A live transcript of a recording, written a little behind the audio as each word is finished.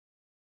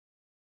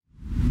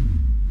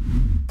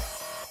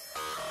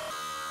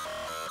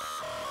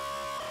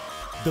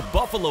The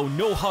Buffalo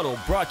No-Huddle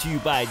brought to you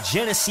by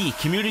Genesee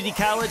Community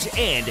College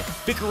and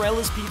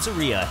Ficarella's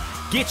Pizzeria.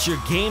 Get your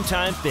game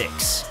time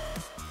fix.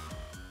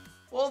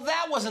 Well,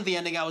 that wasn't the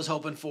ending I was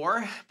hoping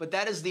for, but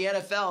that is the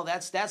NFL.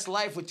 That's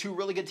life with two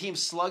really good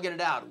teams slugging it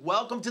out.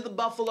 Welcome to the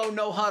Buffalo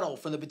No-Huddle.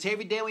 From the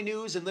Batavia Daily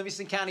News and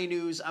Livingston County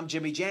News, I'm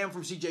Jimi Jamm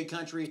from CJ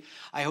Country.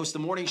 I host the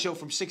morning show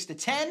from 6 to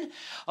 10.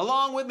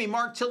 Along with me,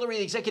 Marc, Tillery,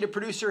 the executive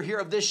producer here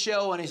of this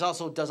show, and he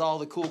also does all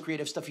the cool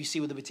creative stuff you see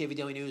with the Batavia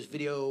Daily News,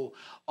 video,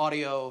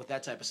 audio,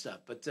 that type of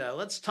stuff. But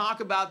let's talk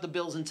about the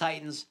Bills and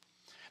Titans.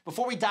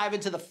 Before we dive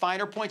into the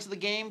finer points of the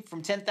game,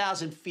 from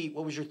 10,000 feet,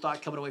 what was your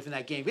thought coming away from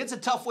that game? It's a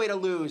tough way to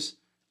lose.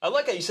 I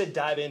like how you said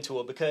dive into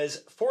it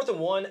because 4th and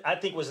 1, I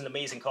think, was an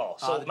amazing call.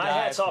 So my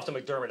hat's off to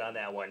McDermott on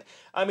that one.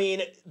 I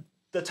mean,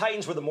 the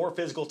Titans were the more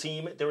physical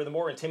team. They were the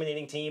more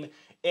intimidating team.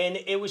 And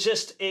it was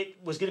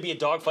going to be a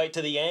dogfight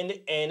to the end.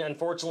 And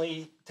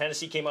unfortunately,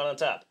 Tennessee came out on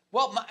top.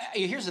 Well,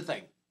 here's the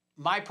thing.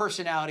 My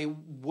personality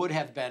would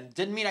have been,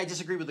 didn't mean I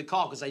disagreed with the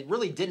call because I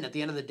really didn't. At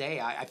the end of the day,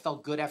 I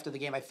felt good after the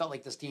game. I felt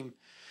like this team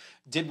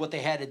did what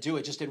they had to do.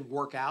 It just didn't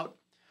work out.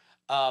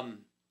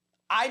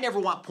 I never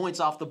want points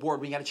off the board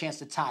when you got a chance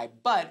to tie.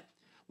 But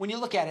when you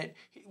look at it,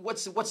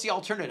 what's the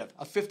alternative?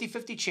 A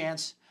 50-50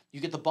 chance. You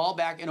get the ball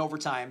back in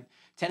overtime.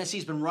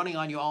 Tennessee's been running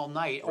on you all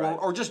night. Right.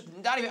 Or just,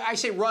 not even, I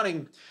say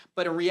running,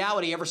 but in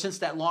reality, ever since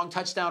that long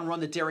touchdown run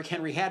that Derrick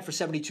Henry had for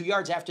 72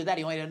 yards, after that,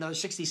 he only had another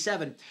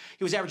 67.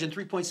 He was averaging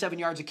 3.7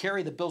 yards a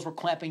carry. The Bills were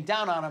clamping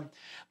down on him.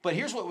 But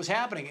here's what was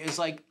happening is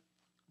like,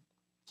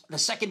 the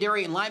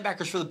secondary and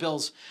linebackers for the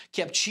Bills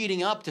kept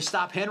cheating up to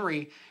stop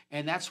Henry,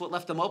 and that's what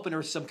left them open. There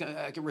were some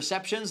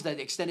receptions that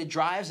extended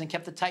drives and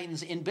kept the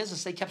Titans in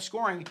business. They kept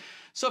scoring.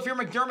 So if you're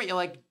McDermott, you're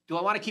like, do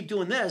I want to keep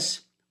doing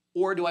this,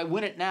 or do I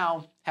win it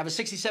now, have a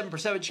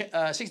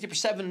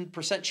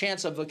 67%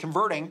 chance of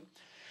converting?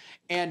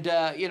 And,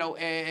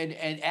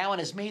 and Allen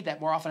has made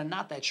that more often than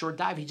not, that short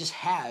dive. He just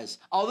has.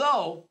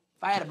 Although,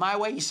 if I had it my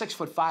way, he's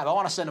 6'5". I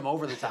want to send him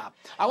over the top.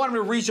 I want him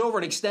to reach over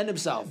and extend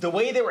himself. The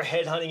way they were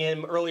headhunting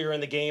him earlier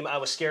in the game, I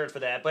was scared for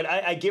that. But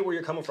I get where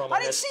you're coming from. I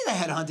didn't see the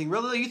headhunting,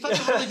 really. You thought they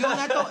were really doing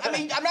that, though? I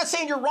mean, I'm not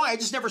saying you're wrong. I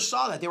just never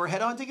saw that. They were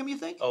headhunting him, you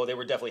think? Oh, they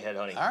were definitely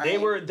headhunting. All right. They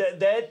were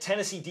that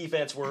Tennessee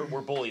defense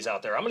were bullies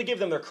out there. I'm going to give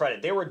them their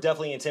credit. They were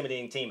definitely an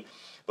intimidating team.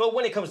 But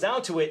when it comes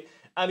down to it,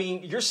 I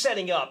mean, you're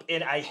setting up,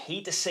 and I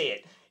hate to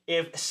say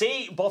it,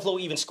 say Buffalo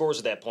even scores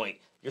at that point,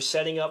 you're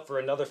setting up for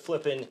another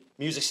flipping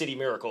Music City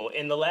miracle.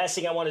 And the last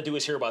thing I want to do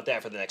is hear about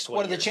that for the next 20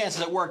 What are the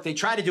chances it worked? They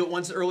tried to do it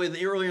once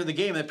earlier in the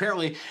game, and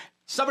apparently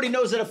somebody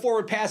knows that a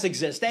forward pass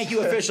exists. Thank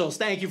you, officials.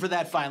 Thank you for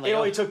that finally. It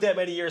only took that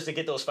many years to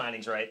get those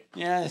findings right.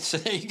 Yeah, so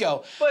there you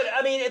go. But,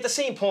 I mean, at the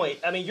same point,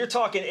 I mean, you're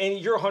talking, and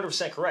you're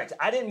 100% correct.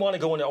 I didn't want to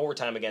go into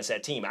overtime against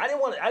that team. I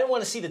didn't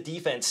want to see the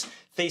defense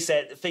face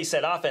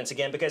that offense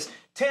again because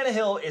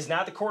Tannehill is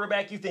not the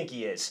quarterback you think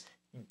he is.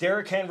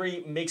 Derrick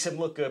Henry makes him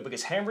look good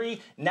because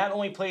Henry not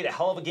only played a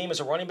hell of a game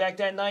as a running back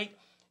that night,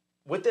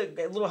 with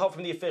a little help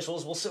from the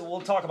officials,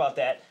 we'll talk about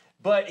that,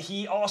 but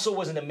he also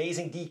was an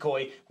amazing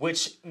decoy,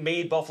 which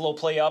made Buffalo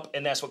play up,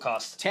 and that's what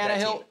cost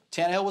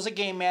Tannehill was a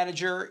game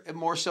manager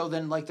more so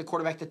than like the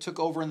quarterback that took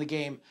over in the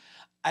game.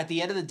 At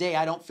the end of the day,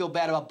 I don't feel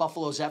bad about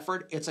Buffalo's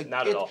effort.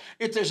 Not at all.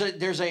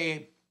 There's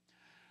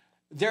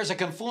a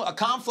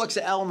conflux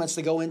of elements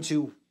that go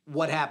into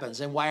what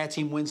happens and why a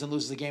team wins and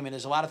loses the game. And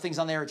there's a lot of things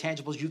on there,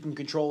 intangibles you can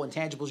control,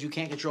 intangibles you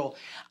can't control.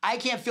 I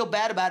can't feel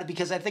bad about it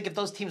because I think if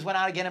those teams went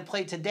out again and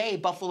played today,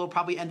 Buffalo will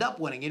probably end up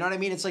winning. You know what I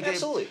mean? It's like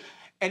absolutely.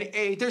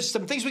 And there's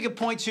some things we could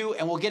point to,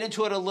 and we'll get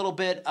into it a little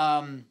bit.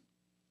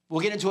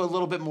 We'll get into it a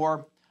little bit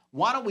more.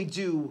 Why don't we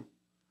do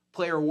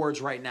player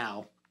awards right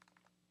now?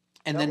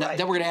 And then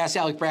we're going to ask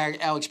Alex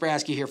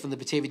Brasky here from the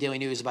Batavia Daily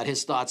News about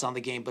his thoughts on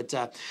the game. But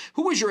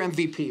who was your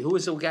MVP? Who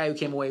was the guy who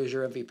came away as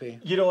your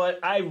MVP? You know what?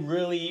 I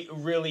really,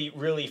 really,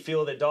 really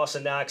feel that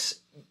Dawson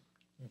Knox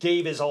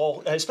gave his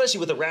all, especially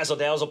with the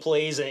razzle-dazzle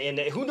plays. And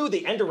who knew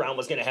the end-around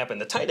was going to happen?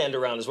 The tight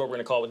end-around is what we're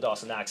going to call it with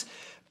Dawson Knox.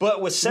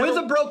 But with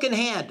a broken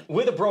hand.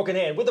 With a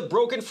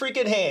broken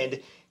freaking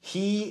hand,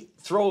 he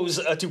throws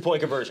a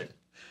two-point conversion.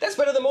 That's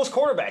better than most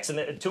quarterbacks in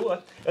the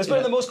That's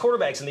better than most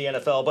quarterbacks in the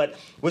NFL. But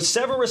with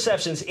 7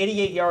 receptions,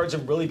 88 yards,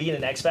 and really being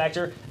an X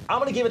factor, I'm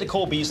going to give it to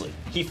Cole Beasley.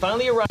 He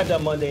finally arrived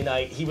on Monday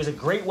night. He was a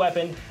great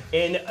weapon,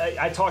 and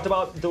I talked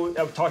about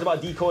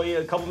decoy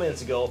a couple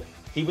minutes ago.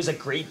 He was a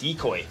great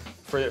decoy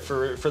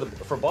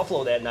for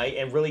Buffalo that night,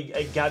 and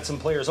really got some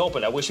players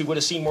open. I wish we would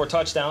have seen more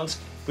touchdowns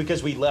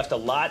because we left a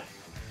lot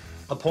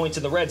of points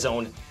in the red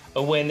zone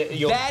when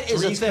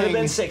threes could have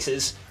been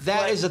sixes.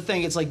 That is the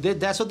thing. It's like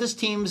that's what this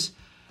team's.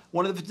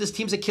 This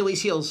team's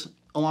Achilles' heels,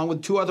 along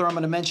with 2 other I'm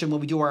going to mention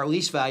when we do our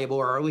least valuable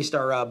or at least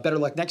our better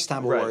luck next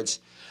time awards.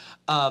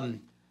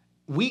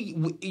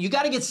 You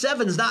got to get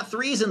 7s, not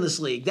 3s in this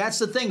league. That's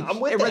the thing.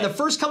 I'm with that. The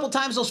first couple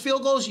times those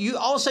field goals,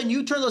 all of a sudden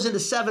you turn those into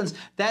 7s.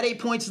 That 8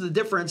 points is the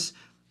difference.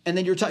 and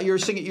then you're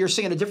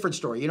singing a different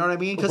story. You know what I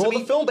mean? Roll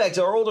the film back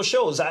to our older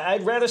shows.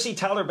 I'd rather see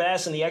Tyler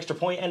Bass in the extra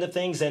point end of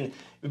things than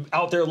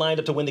out there lined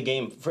up to win the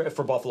game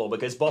for Buffalo,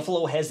 because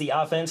Buffalo has the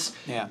offense,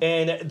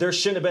 and there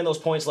shouldn't have been those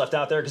points left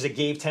out there because it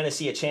gave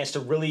Tennessee a chance to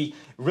really,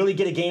 really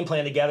get a game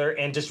plan together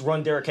and just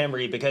run Derrick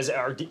Henry, because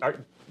our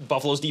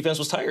Buffalo's defense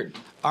was tired.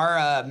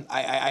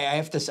 I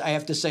have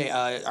to say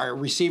our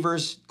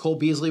receivers, Cole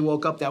Beasley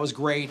woke up. That was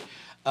great.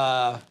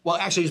 Well,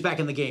 actually, he was back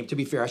in the game, to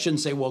be fair. I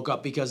shouldn't say woke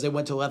up, because they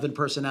went to 11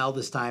 personnel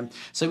this time.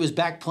 So he was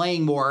back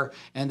playing more,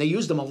 and they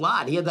used him a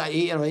lot. He had that.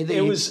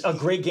 It was a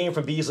great game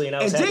from Beasley, and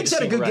I was happy Diggs to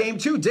had see a good game,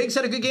 too. Diggs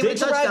had a good game.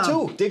 Diggs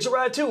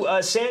arrived, too.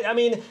 I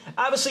mean,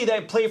 obviously,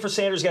 that play for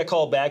Sanders got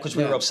called back, which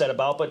we were upset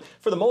about. But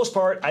for the most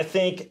part, I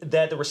think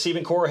that the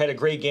receiving core had a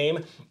great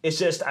game. It's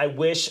just, I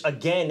wish,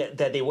 again,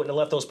 that they wouldn't have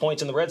left those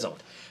points in the red zone.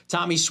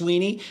 Tommy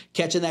Sweeney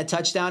catching that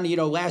touchdown.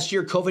 Last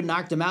year COVID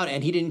knocked him out,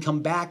 and he didn't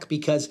come back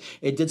because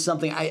it did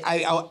something.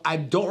 I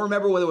don't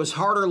remember whether it was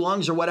heart or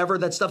lungs or whatever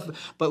that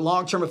stuff, but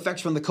long-term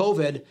effects from the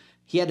COVID.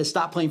 He had to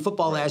stop playing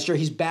football last year.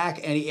 He's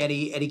back, and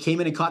he came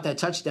in and caught that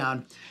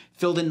touchdown.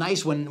 Filled in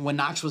nice when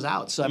Knox was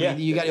out. So I mean,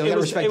 you got to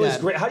respect that. It was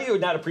great. How do you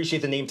not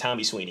appreciate the name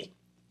Tommy Sweeney?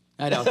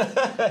 I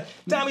know.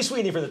 Tommy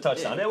Sweeney for the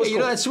touchdown. That was cool.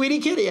 You know that Sweeney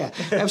kid? Yeah,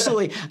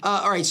 absolutely.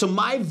 All right, so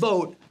my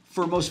vote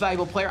for most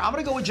valuable player, I'm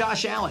going to go with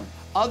Josh Allen.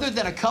 Other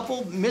than a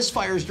couple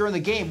misfires during the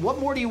game, what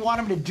more do you want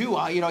him to do?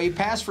 He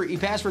passed for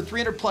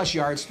 300 plus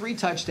yards, 3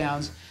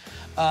 touchdowns.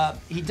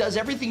 He does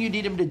everything you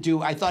need him to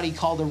do. I thought he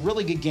called a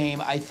really good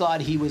game. I thought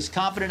he was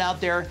confident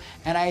out there,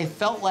 and I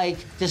felt like,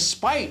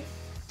 despite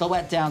the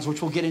letdowns,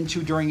 which we'll get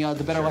into during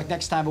the Better Luck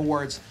Next Time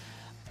awards,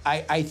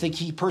 I think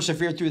he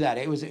persevered through that.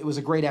 It was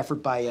a great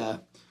effort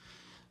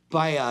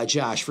by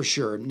Josh, for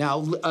sure.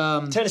 Now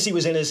Tennessee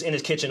was in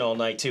his kitchen all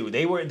night too.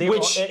 They were,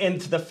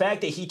 and the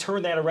fact that he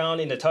turned that around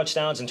into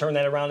touchdowns and turned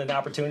that around into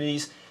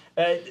opportunities.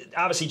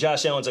 Obviously,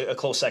 Josh Allen's a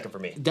close second for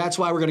me. That's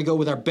why we're going to go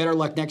with our Better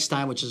Luck Next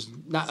Time, which is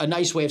not a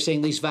nice way of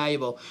saying least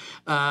valuable.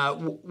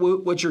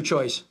 What's your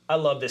choice? I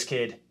love this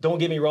kid. Don't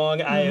get me wrong.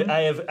 Mm-hmm.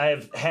 I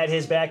have had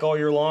his back all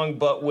year long,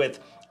 but with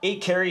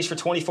 8 carries for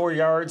 24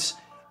 yards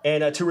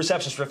and 2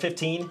 receptions for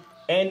 15.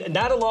 And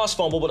not a lost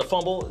fumble, but a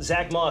fumble.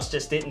 Zach Moss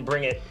just didn't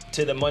bring it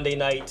to the Monday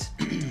night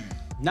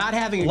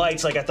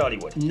lights like I thought he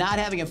would. Not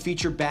having a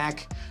feature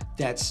back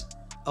that's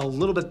a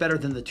little bit better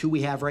than the 2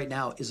 we have right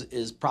now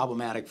is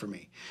problematic for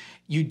me.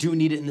 You do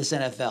need it in this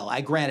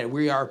NFL. Granted,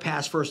 we are a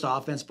pass-first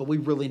offense, but we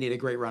really need a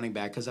great running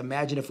back, because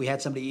imagine if we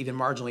had somebody even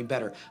marginally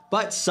better.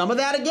 But some of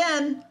that,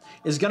 again,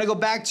 is going to go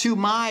back to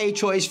my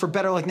choice for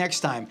Better Luck Next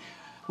Time.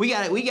 We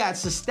got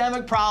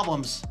systemic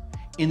problems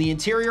in the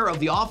interior of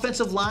the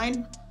offensive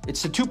line.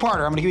 It's a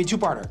 2-parter. I'm going to give you a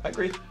 2-parter. I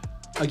agree.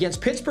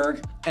 Against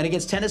Pittsburgh and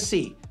against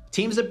Tennessee.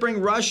 Teams that bring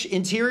rush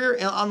interior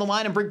on the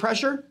line and bring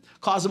pressure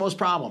cause the most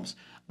problems.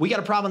 We got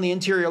a problem on the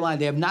interior line.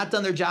 They have not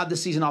done their job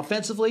this season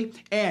offensively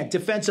and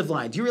defensive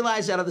line. Do you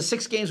realize out of the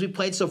 6 games we've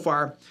played so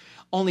far,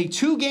 only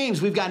 2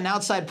 games we've gotten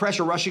outside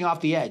pressure rushing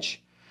off the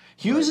edge?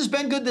 Hughes has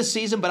been good this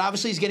season, but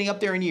obviously he's getting up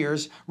there in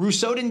years.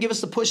 Rousseau didn't give us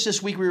the push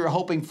this week we were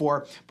hoping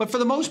for. But for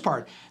the most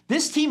part,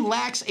 this team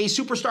lacks a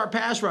superstar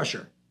pass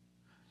rusher.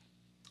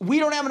 We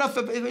don't have enough.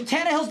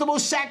 Tannehill's the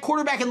most sacked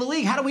quarterback in the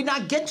league. How do we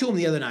not get to him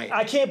the other night?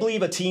 I can't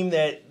believe a team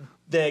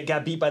that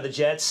got beat by the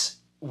Jets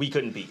we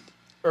couldn't beat.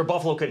 Or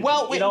Buffalo couldn't.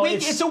 Well,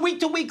 it's a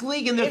week-to-week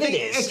league, and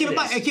keep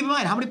in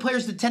mind, how many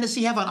players did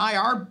Tennessee have on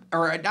IR,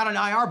 or not on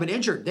IR, but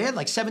injured? They had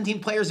like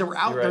 17 players that were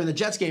out there in the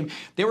Jets game.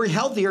 They were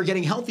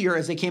getting healthier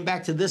as they came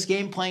back to this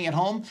game, playing at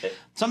home.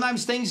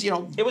 Sometimes things,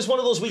 It was one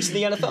of those weeks in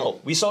the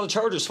NFL. We saw the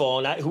Chargers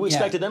fall, and who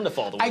expected them to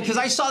fall? Because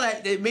I saw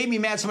that, it made me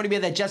mad. Somebody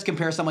made that Jets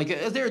comparison. I'm like,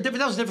 that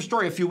was a different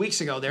story a few weeks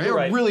ago. They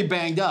were really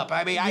banged up.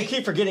 I mean, I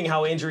keep forgetting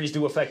how injuries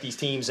do affect these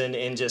teams,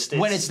 and just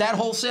when it's that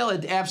wholesale,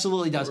 it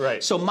absolutely does.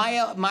 Right. So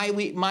my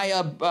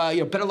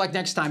Better Luck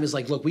Next Time is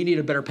like, look, we need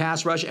a better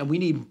pass rush, and we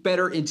need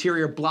better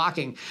interior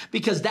blocking,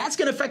 because that's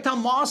going to affect how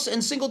Moss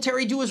and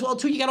Singletary do as well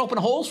too. You got to open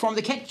holes for them.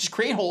 They can't just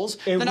create holes.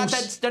 They're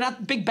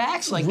not big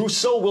backs. Like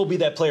Rousseau will be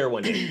that player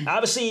one day.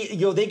 Obviously,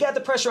 they got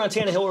the pressure on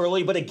Tannehill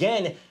early, but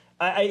again,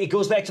 it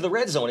goes back to the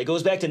red zone. It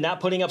goes back to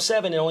not putting up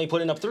 7 and only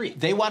putting up 3.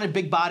 They wanted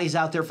big bodies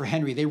out there for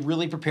Henry. They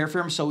really prepared for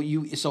him. So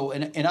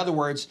in other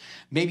words,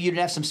 maybe you'd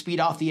have some speed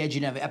off the edge.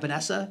 You'd have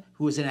Epinesa,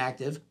 who is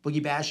inactive,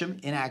 Boogie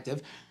Basham,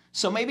 inactive.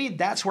 So maybe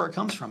that's where it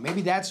comes from.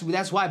 Maybe that's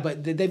why.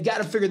 But they've got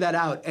to figure that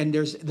out. And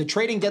the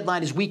trading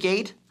deadline is week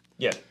 8.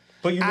 Yeah.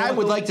 But I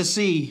would like to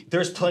see.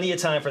 There's plenty of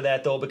time for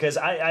that, though, because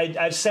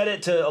I've said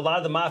it to a lot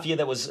of the mafia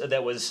that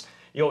was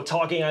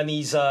talking on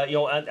these on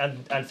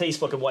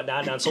Facebook and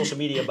whatnot and on social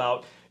media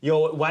about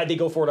why'd they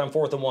go for it on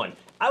 4th and 1.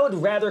 I would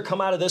rather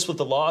come out of this with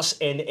the loss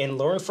and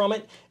learn from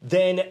it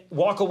than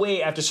walk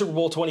away after Super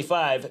Bowl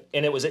 25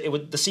 and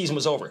the season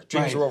was over.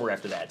 Dreams were over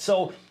after that.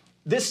 So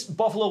this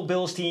Buffalo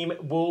Bills team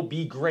will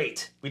be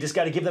great. We just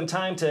got to give them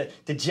time to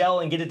gel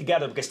and get it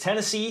together, because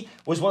Tennessee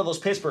was one of those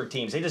Pittsburgh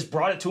teams. They just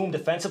brought it to them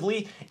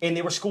defensively, and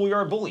they were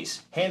schoolyard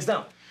bullies, hands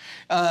down.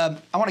 I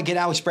want to get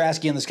Alex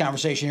Brasky in this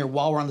conversation here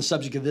while we're on the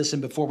subject of this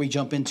and before we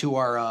jump into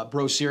our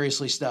Bro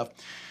Seriously stuff.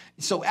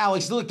 So,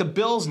 Alex, look, the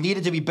Bills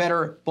needed to be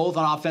better both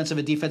on offensive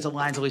and defensive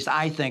lines, at least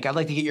I think. I'd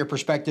like to get your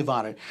perspective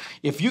on it.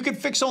 If you could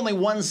fix only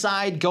one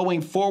side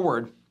going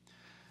forward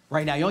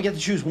right now, you only get to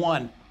choose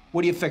one,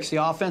 what do you fix,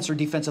 the offense or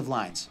defensive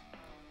lines?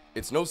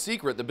 It's no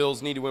secret the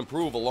Bills need to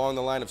improve along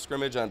the line of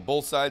scrimmage on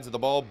both sides of the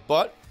ball,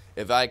 but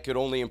if I could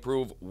only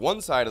improve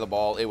one side of the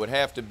ball, it would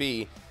have to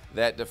be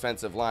that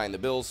defensive line. The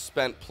Bills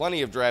spent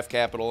plenty of draft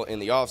capital in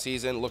the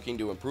offseason looking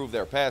to improve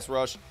their pass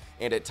rush,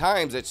 and at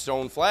times it's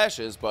shown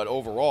flashes, but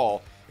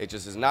overall it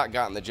just has not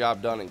gotten the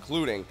job done,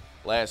 including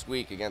last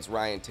week against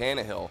Ryan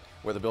Tannehill,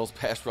 where the Bills'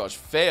 pass rush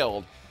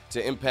failed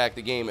to impact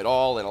the game at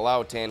all and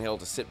allowed Tannehill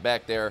to sit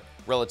back there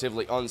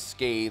relatively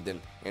unscathed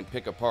and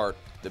pick apart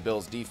the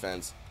Bills'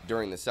 defense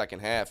during the second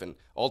half and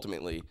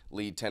ultimately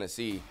lead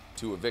Tennessee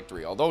to a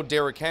victory. Although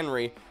Derrick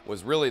Henry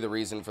was really the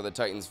reason for the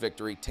Titans'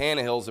 victory,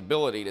 Tannehill's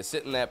ability to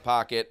sit in that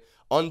pocket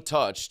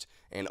untouched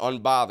and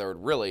unbothered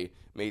really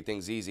made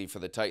things easy for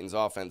the Titans'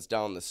 offense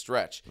down the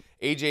stretch.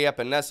 A.J.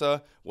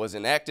 Epinesa was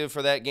inactive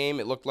for that game.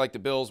 It looked like the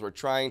Bills were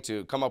trying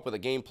to come up with a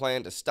game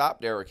plan to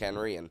stop Derrick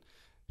Henry, and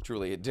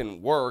truly it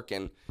didn't work,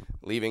 and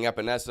leaving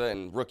Epinesa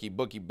and rookie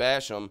Bookie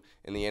Basham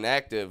in the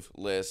inactive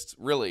list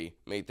really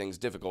made things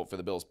difficult for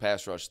the Bills'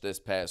 pass rush this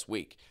past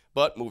week.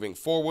 But moving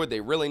forward,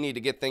 they really need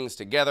to get things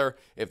together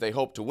if they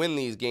hope to win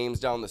these games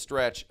down the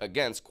stretch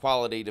against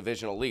quality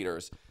divisional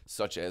leaders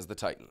such as the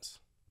Titans.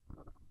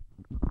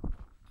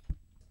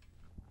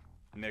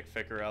 Nick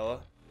Ficarella,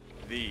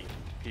 the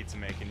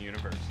pizza-making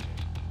university.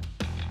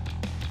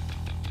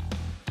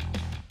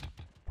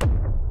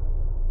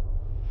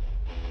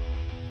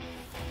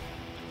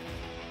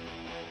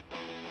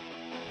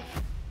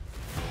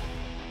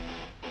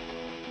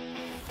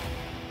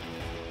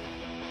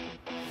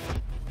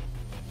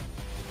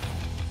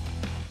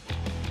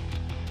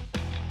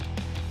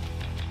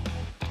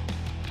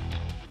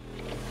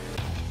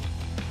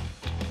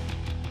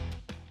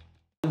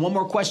 One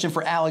more question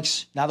for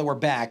Alex now that we're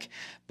back.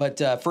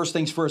 But first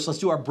things first, let's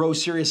do our Bro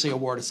Seriously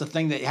Award. It's the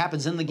thing that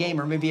happens in the game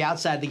or maybe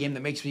outside the game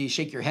that makes you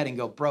shake your head and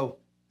go, bro,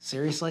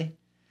 seriously?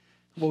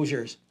 What was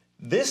yours?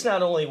 This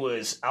not only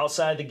was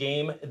outside the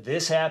game,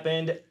 this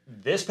happened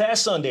this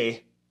past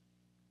Sunday,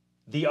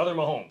 the other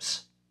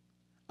Mahomes.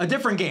 A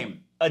different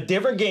game. A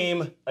different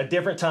game, a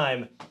different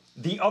time.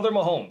 The other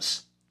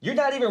Mahomes. You're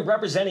not even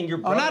representing your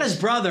brother. Oh, not his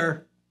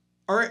brother.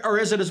 Or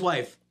is it his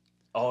wife?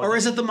 Oh, or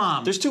is it the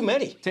mom? There's too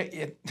many.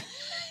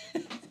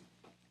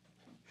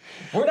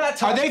 We're not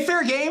talking. Are they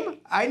fair game?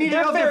 I need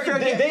to know if they're fair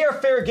game. They are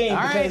fair game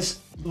All because,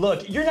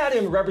 look, you're not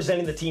even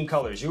representing the team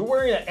colors. You're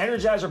wearing an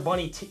Energizer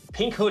Bunny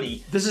pink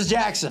hoodie. This is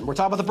Jackson. We're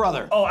talking about the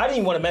brother. Oh, I didn't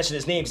even want to mention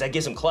his name because that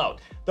gives him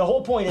clout. The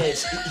whole point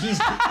is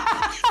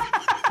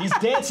he's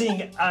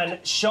dancing on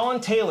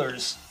Sean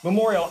Taylor's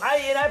memorial.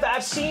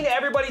 I've seen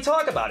everybody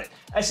talk about it.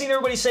 I've seen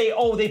everybody say,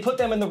 oh, they put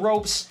them in the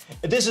ropes.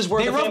 This is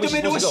where they roped him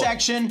into a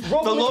section. The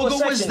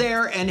logo was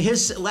there, and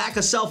his lack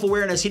of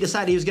self-awareness, he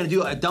decided he was going to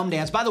do a dumb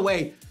dance. By the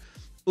way,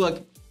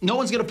 look, no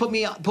one's going to put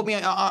me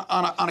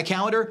on a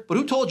calendar, but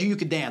who told you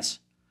could dance?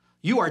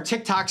 You are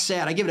TikTok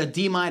sad. I give it a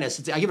D-. I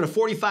give it a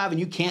 45, and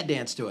you can't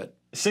dance to it.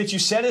 Since you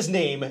said his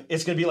name,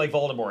 it's going to be like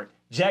Voldemort.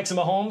 Jackson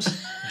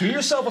Mahomes, do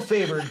yourself a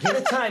favor, get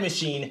a time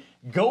machine,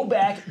 go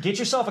back, get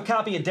yourself a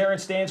copy of Darren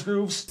Stan's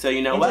Grooves. So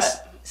you know what?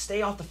 Just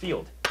stay off the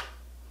field.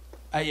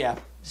 Yeah.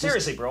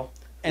 Seriously, bro.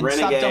 And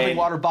stop dumping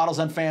water bottles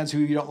on fans who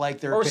you don't like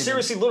their opinions.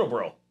 Seriously, little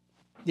bro.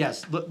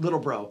 Yes, little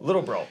bro.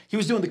 Little bro. He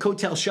was doing the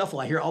coattail shuffle.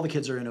 I hear all the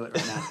kids are into it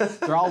right now.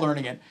 They're all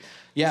learning it.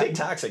 Yeah. Big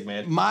toxic,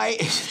 man.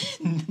 Nice.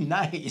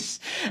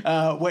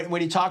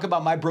 When you talk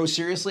about my bro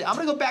seriously, I'm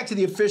going to go back to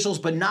the officials,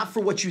 but not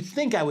for what you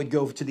think I would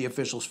go to the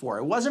officials for.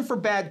 It wasn't for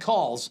bad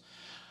calls,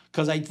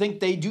 because I think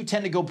they do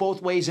tend to go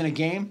both ways in a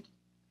game.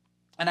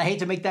 And I hate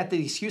to make that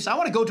the excuse. I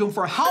want to go to him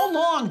for how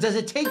long does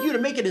it take you to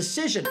make a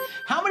decision?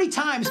 How many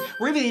times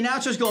were even the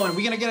announcers going,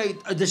 we're going to get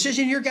a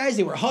decision here, guys?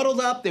 They were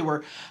huddled up. They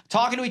were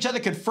talking to each other,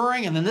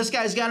 conferring, and then this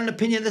guy's got an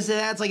opinion, this and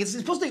that. It's like it's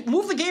supposed to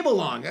move the game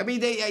along. I mean,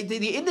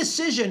 the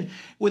indecision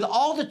with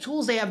all the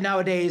tools they have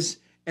nowadays,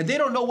 and they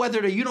don't know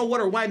whether to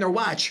you-know-what or wind their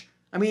watch.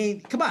 I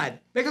mean, come on.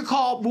 Make a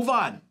call, move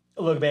on.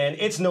 Look, man,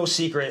 it's no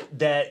secret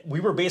that we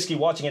were basically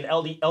watching an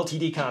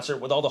LTD concert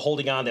with all the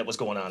holding on that was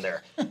going on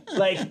there.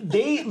 Like,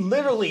 they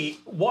literally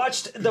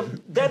watched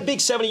that big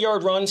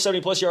 70-yard run,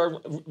 70-plus yard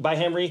by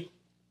Henry,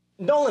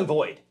 null and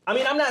void. I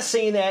mean, I'm not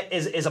saying that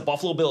as a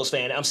Buffalo Bills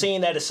fan. I'm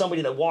saying that as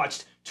somebody that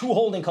watched two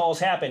holding calls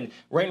happen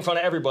right in front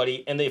of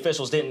everybody, and the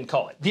officials didn't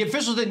call it. The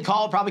officials didn't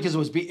call it probably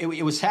because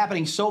it was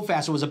happening so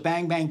fast. It was a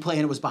bang-bang play,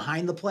 and it was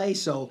behind the play,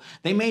 so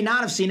they may not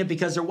have seen it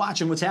because they're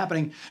watching what's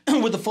happening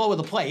with the flow of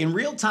the play. In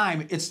real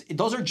time,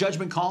 those are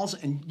judgment calls,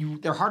 and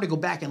they're hard to go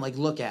back and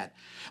look at.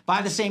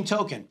 By the same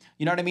token,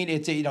 you know what I mean?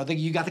 It's you got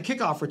the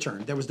kickoff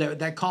return. There was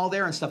that call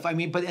there and stuff. I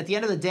mean, but at the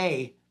end of the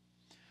day,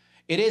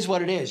 it is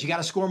what it is. You got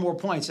to score more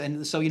points.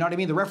 And so, you know what I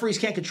mean? The referees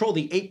can't control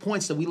the 8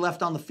 points that we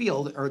left on the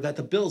field, or that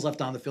the Bills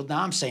left on the field.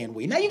 Now I'm saying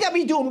we. Now you got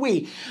me doing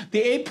we.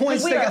 The 8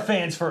 points. We are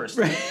fans first.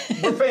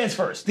 We're fans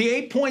first. The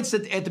 8 points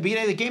that at the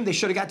beginning of the game, they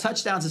should have got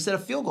touchdowns instead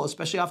of field goals,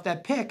 especially off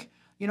that pick.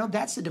 You know,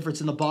 that's the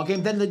difference in the ball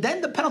game. Then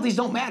the penalties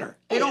don't matter.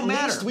 They don't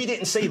matter. At least we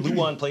didn't say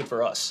Luan played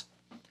for us.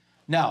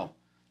 No.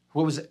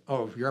 What was it?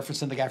 Oh, you're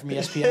referencing the guy from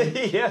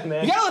ESPN? Yeah,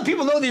 man. You gotta let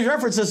people know these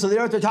references so they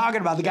know what they're talking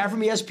about. The guy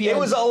from ESPN. It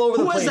was all over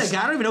the place. Who was that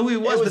guy? I don't even know who he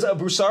was. It was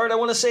Broussard, I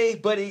want to say,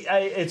 but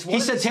he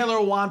said Taylor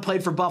Lewan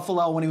played for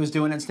Buffalo when he was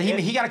doing it.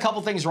 He got a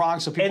couple things wrong,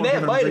 so people. And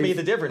that might have made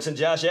the difference in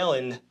Josh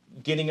Allen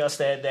getting us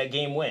that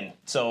game win.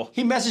 So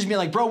he messaged me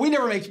like, "Bro, we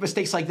never make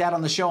mistakes like that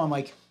on the show." I'm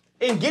like.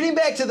 And getting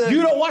back to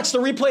You don't watch the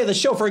replay of the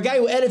show. For a guy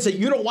who edits it,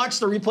 you don't watch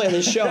the replay of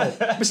the show.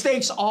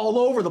 Mistakes all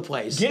over the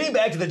place. Getting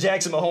back to the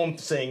Jackson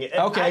Mahomes thing,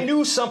 okay. I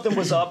knew something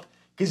was up.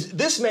 Because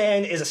this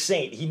man is a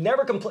saint. He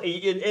never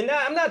complains, and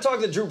I'm not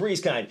talking the Drew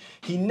Brees kind.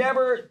 He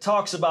never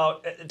talks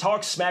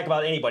smack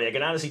about anybody. I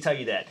can honestly tell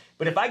you that.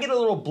 But if I get a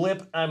little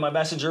blip on my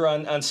messenger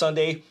on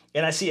Sunday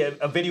and I see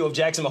a video of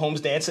Jackson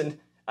Mahomes dancing,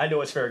 I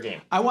know it's fair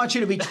game. I want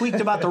you to be tweaked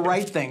about the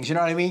right things. You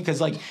know what I mean?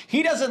 Because like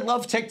he doesn't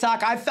love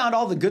TikTok. I found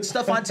all the good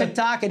stuff on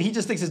TikTok, and he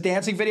just thinks it's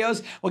dancing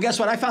videos. Well, guess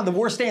what? I found the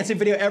worst dancing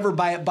video ever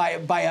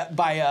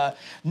by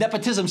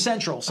Nepotism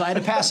Central. So I had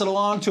to pass it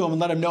along to him and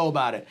let him know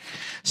about it.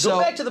 So go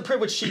back to the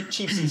privileged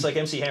cheap seats like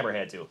MC Hammer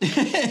had to.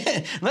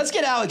 Let's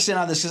get Alex in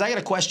on this because I got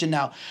a question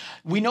now.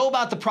 We know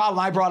about the problem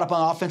I brought up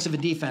on offensive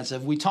and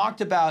defensive. We talked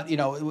about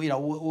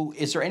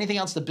is there anything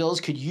else the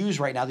Bills could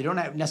use right now? They don't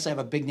necessarily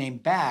have a big name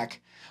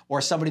back. Or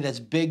somebody that's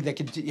big that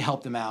could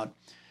help them out.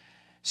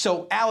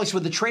 So, Alex,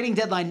 with the trading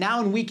deadline now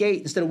in Week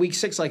 8 instead of Week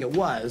 6 like it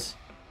was,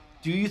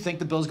 do you think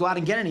the Bills go out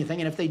and get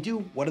anything? And if they do,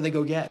 what do they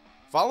go get?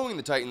 Following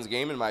the Titans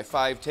game in my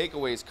 5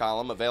 takeaways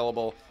column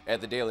available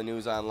at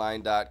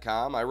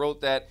thedailynewsonline.com, I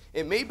wrote that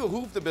it may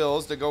behoove the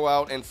Bills to go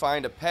out and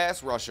find a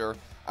pass rusher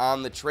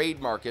on the trade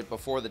market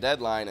before the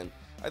deadline, and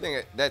I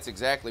think that's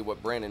exactly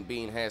what Brandon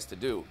Beane has to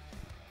do.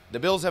 The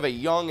Bills have a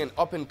young and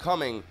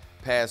up-and-coming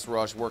pass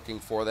rush working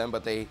for them,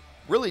 but they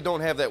really don't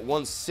have that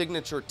one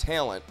signature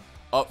talent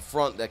up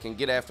front that can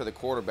get after the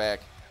quarterback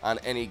on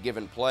any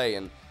given play,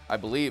 and I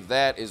believe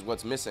that is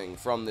what's missing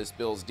from this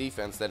Bills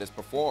defense that has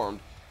performed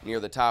near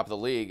the top of the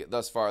league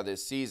thus far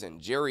this season.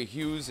 Jerry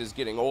Hughes is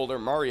getting older.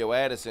 Mario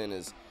Addison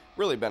has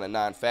really been a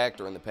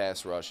non-factor in the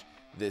pass rush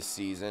this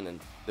season, and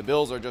the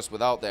Bills are just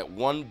without that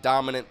one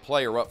dominant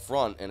player up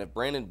front, and if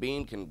Brandon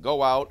Beane can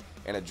go out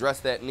and address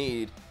that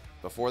need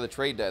before the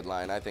trade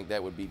deadline, I think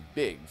that would be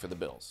big for the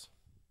Bills.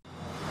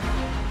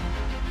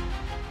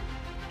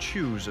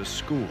 Choose a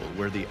school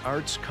where the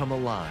arts come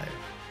alive,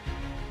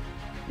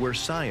 where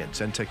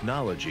science and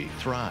technology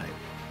thrive,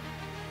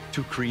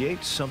 to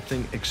create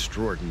something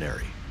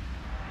extraordinary.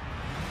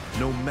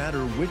 No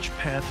matter which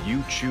path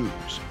you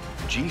choose,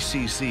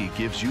 GCC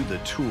gives you the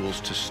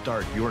tools to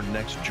start your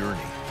next journey.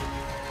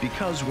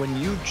 Because when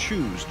you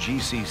choose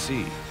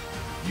GCC,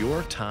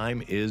 your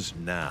time is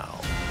now.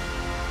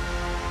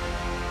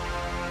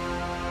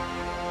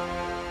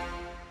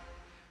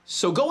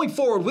 So going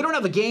forward, we don't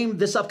have a game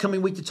this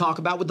upcoming week to talk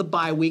about with the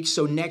bye week.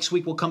 So next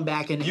week we'll come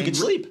back and you can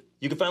sleep.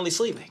 You can finally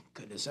sleep. Thank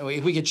goodness. So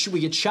we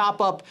could chop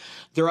up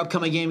their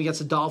upcoming game against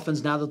the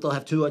Dolphins now that they'll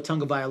have Tua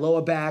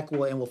Tagovailoa back, and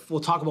we'll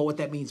talk about what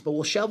that means. But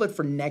we'll shelve it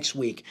for next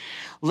week.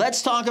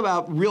 Let's talk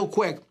about real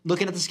quick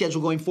looking at the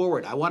schedule going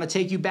forward. I want to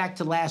take you back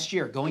to last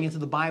year, going into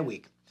the bye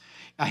week.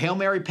 A Hail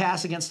Mary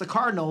pass against the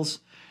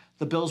Cardinals.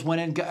 The Bills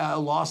went in,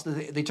 lost.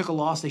 They took a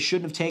loss they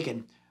shouldn't have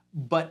taken,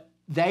 but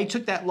they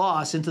took that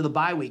loss into the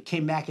bye week,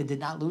 came back, and did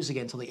not lose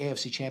again until the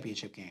AFC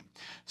Championship game.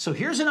 So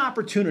here's an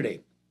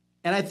opportunity,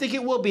 and I think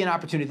it will be an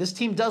opportunity. This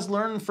team does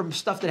learn from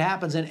stuff that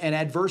happens and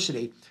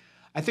adversity.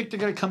 I think they're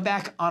going to come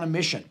back on a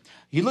mission.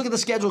 You look at the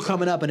schedule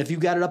coming up, and if you've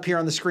got it up here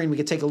on the screen, we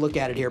can take a look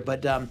at it here.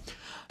 But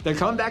they're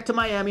coming back to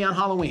Miami on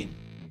Halloween.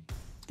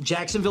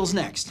 Jacksonville's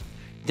next.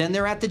 Then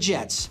they're at the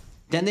Jets.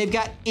 Then they've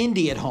got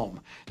Indy at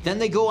home. Then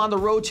they go on the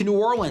road to New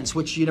Orleans,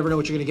 which you never know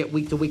what you're going to get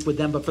week to week with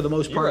them, but for the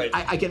most part, right.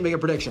 I can make a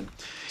prediction.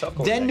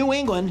 Then New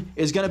England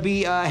is going to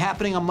be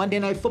happening on Monday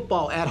Night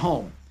Football at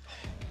home.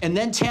 And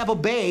then Tampa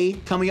Bay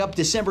coming up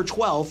December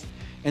 12th,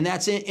 and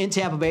that's in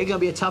Tampa Bay. Going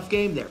to be a tough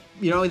game there.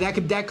 You know, that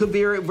could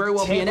very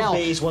well be an L.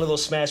 Tampa Bay is one of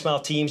those smash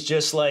mouth teams,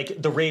 just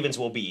like the Ravens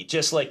will be,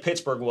 just like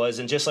Pittsburgh was,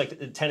 and just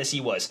like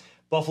Tennessee was.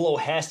 Buffalo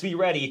has to be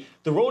ready.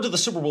 The road to the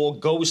Super Bowl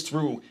goes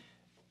through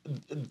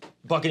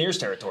Buccaneers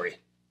territory.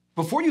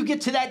 Before you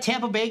get to that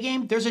Tampa Bay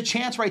game, there's a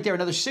chance right there,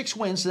 another 6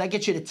 wins, so that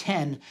gets you to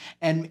 10,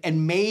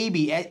 and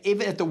maybe,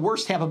 even at the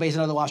worst, Tampa Bay's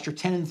another loss. You're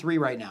 10-3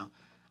 right now.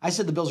 I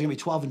said the Bills are going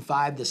to be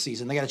 12-5 this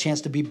season. They got a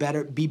chance to be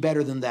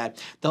better than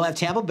that. They'll have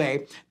Tampa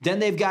Bay. Then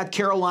they've got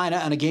Carolina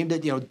on a game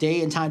that,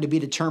 day and time to be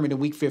determined in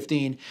Week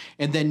 15.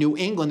 And then New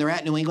England. They're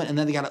at New England. And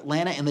then they got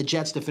Atlanta and the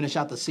Jets to finish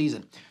out the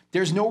season.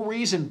 There's no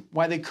reason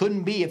why they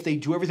couldn't be, if they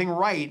do everything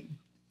right,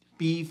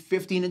 be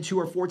 15-2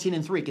 or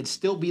 14-3. It could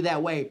still be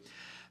that way.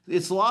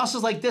 It's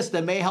losses like this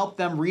that may help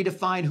them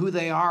redefine who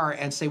they are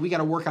and say, we got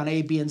to work on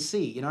A, B, and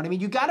C. You know what I mean?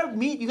 You got to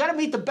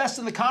meet the best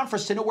in the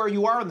conference to know where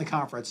you are in the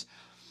conference.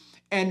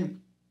 And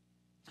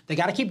they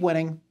got to keep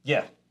winning.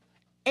 Yeah.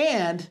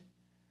 And,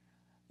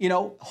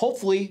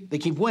 hopefully they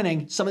keep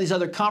winning. Some of these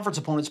other conference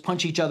opponents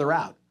punch each other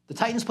out. The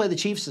Titans play the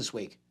Chiefs this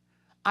week.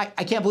 I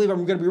can't believe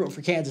I'm going to be rooting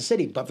for Kansas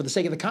City, but for the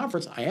sake of the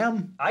conference, I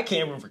am. I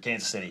can't root for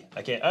Kansas City.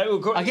 I can't.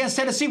 Against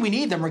Tennessee, we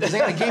need them because they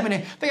got a game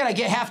they got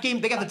a half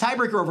game. They got the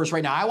tiebreaker over us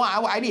right now.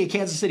 I need a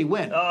Kansas City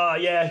win.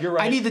 Yeah, you're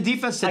right. I need the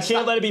defense to I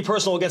can't let it be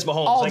personal against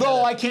Mahomes.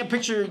 Although I can't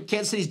picture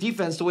Kansas City's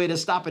defense the way it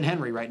is stopping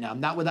Henry right now.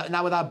 Not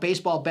without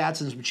baseball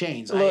bats and some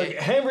chains. Look,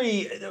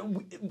 Henry.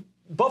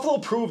 Buffalo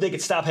proved they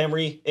could stop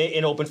Henry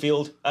in open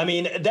field. I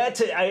mean,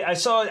 I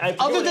saw.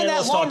 Other than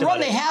that long run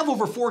they have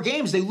over 4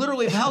 games, they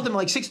literally have held him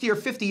like 60 or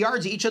 50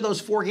 yards each of those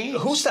 4 games.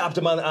 Who stopped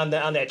him on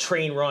that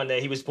train run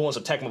that he was pulling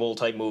some Tecmo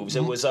type moves?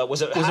 It was it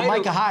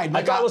Micah Hyde.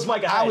 I thought it was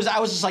Micah Hyde. I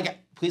was just like,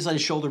 please let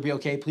his shoulder be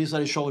okay. Please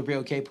let his shoulder be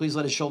okay. Please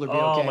let his shoulder be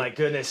okay. Oh my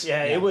goodness,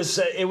 yeah. It was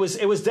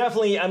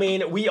definitely. I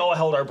mean, we all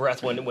held our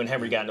breath when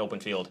Henry got in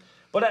open field.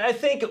 But I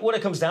think what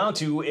it comes down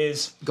to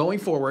is going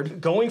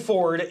forward,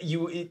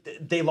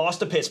 they lost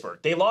to Pittsburgh.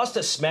 They lost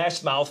to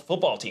smash-mouth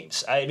football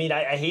teams. I mean,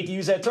 I hate to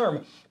use that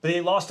term, but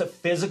they lost to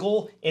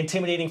physical,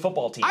 intimidating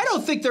football teams. I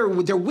don't think they're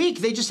weak.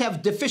 They just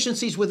have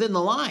deficiencies within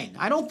the line.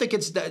 I don't think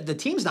it's the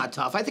team's not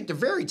tough. I think they're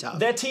very tough.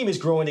 That team is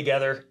growing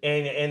together,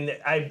 and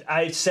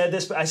I said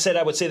this. I said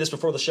I would say this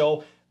before the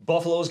show.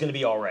 Buffalo's going to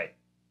be all right,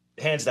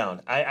 hands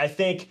down. I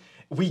think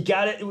we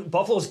got it.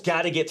 Buffalo's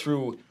got to get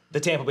through the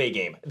Tampa Bay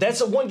game. That's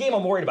the one game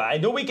I'm worried about. I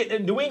know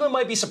New England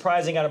might be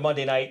surprising on a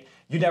Monday night.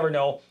 You never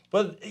know.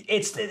 But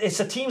it's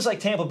the teams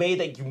like Tampa Bay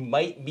that you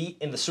might meet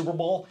in the Super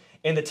Bowl,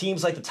 and the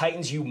teams like the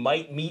Titans you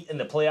might meet in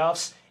the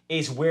playoffs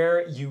is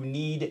where you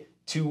need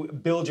to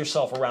build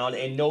yourself around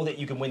and know that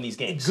you can win these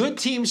games. Good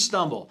teams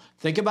stumble.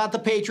 Think about the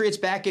Patriots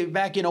back when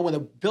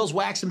the Bills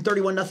waxed them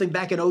 31-0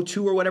 back in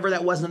 2002 or whatever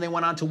that was, and then they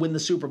went on to win the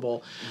Super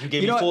Bowl. You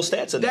gave me full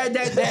stats of that.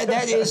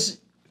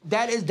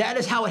 That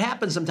is how it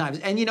happens sometimes.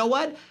 And you know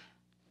what?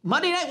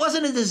 Monday night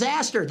wasn't a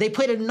disaster. They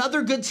played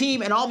another good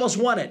team and almost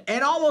won it.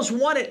 And almost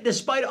won it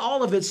despite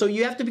all of it. So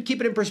you have to keep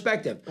it in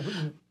perspective.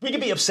 We can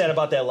be upset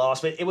about that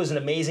loss, but it was an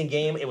amazing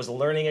game. It was a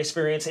learning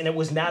experience, and it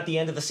was not the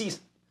end of the season.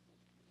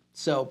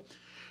 So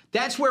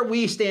that's where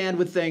we stand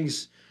with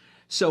things.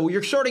 So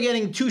you're sort of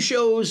getting 2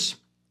 shows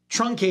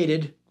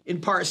truncated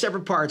in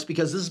separate parts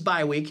because this is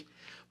bye week.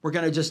 We're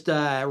going to just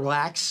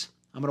relax.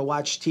 I'm going to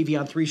watch TV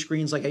on 3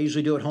 screens like I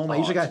usually do at home.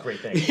 That's a great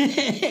thing.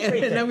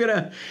 And I'm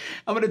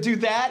going to do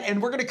that,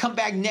 and we're going to come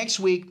back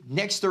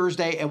next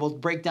Thursday, and we'll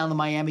break down the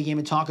Miami game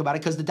and talk about it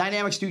because the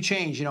dynamics do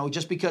change. You know,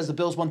 just because the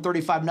Bills won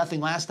 35-0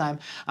 last time,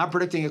 I'm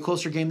predicting a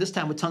closer game this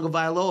time with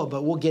Tagovailoa,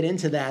 but we'll get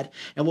into that,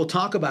 and we'll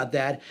talk about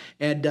that.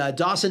 And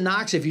Dawson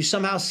Knox, if you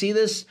somehow see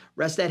this,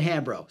 rest that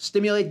hand, bro.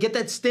 Stimulate, get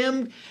that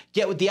stim,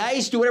 get with the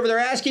ice, do whatever they're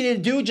asking you to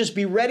do. Just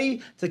be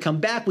ready to come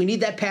back. We need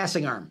that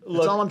passing arm.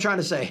 That's all I'm trying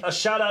to say. A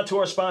shout out to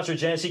our sponsor,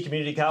 Genesee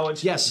Community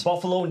College. Yes.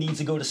 Buffalo needs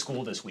to go to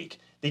school this week.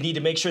 They need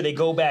to make sure they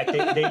go back.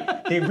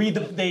 They read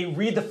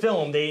the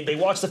film. They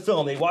watch the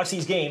film. They watch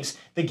these games.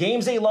 The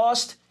games they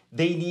lost,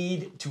 they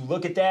need to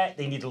look at that.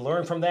 They need to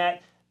learn from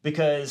that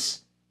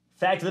because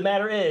fact of the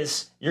matter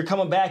is, you're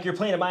coming back. You're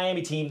playing a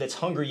Miami team that's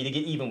hungry to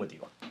get even with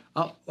you.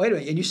 Oh, wait a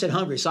minute. And you said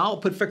hungry. So I'll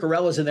put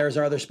Ficarella's in there as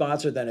our other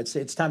sponsor then.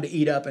 It's time to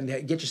eat up and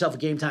get yourself a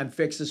game time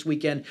fix this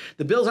weekend.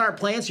 The Bills aren't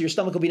playing, so your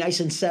stomach will be nice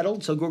and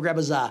settled. So go grab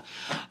a za.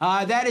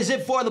 That is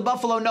it for the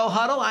Buffalo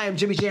No-Huddle. I am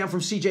Jimi Jamm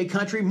from CJ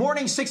Country.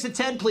 Morning 6 to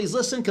 10. Please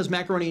listen because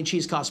macaroni and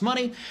cheese costs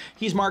money.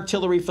 He's Marc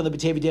Tillery from the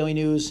Batavia Daily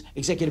News,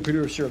 executive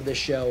producer of this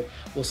show.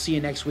 We'll see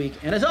you next week.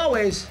 And as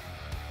always,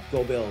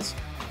 go Bills.